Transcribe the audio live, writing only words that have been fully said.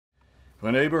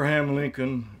When Abraham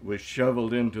Lincoln was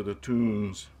shoveled into the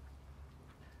tombs,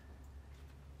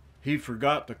 he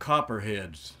forgot the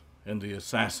copperheads and the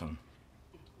assassin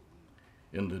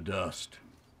in the dust,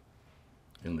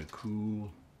 in the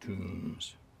cool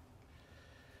tombs.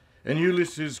 And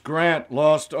Ulysses Grant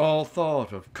lost all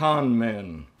thought of con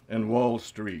men and Wall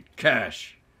Street,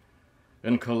 cash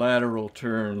and collateral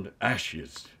turned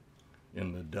ashes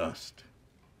in the dust,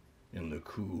 in the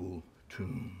cool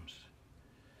tombs.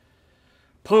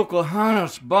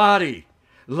 Pocahontas' body,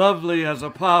 lovely as a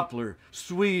poplar,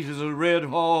 sweet as a red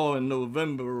haw in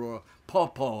November or a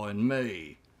pawpaw in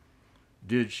May.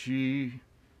 Did she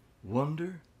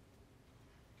wonder?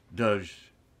 Does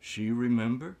she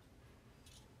remember?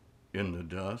 In the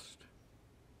dust,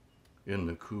 in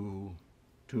the cool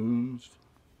tombs?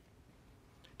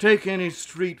 Take any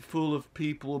street full of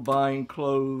people buying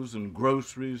clothes and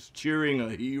groceries, cheering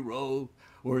a hero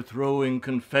or throwing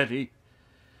confetti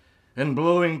and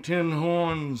blowing tin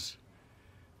horns.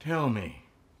 Tell me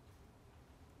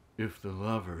if the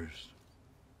lovers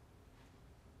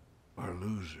are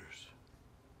losers.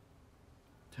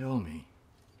 Tell me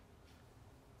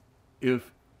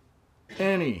if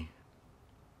any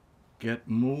get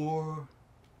more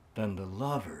than the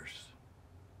lovers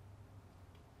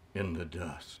in the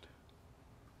dust,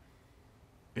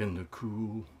 in the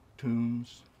cool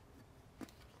tombs.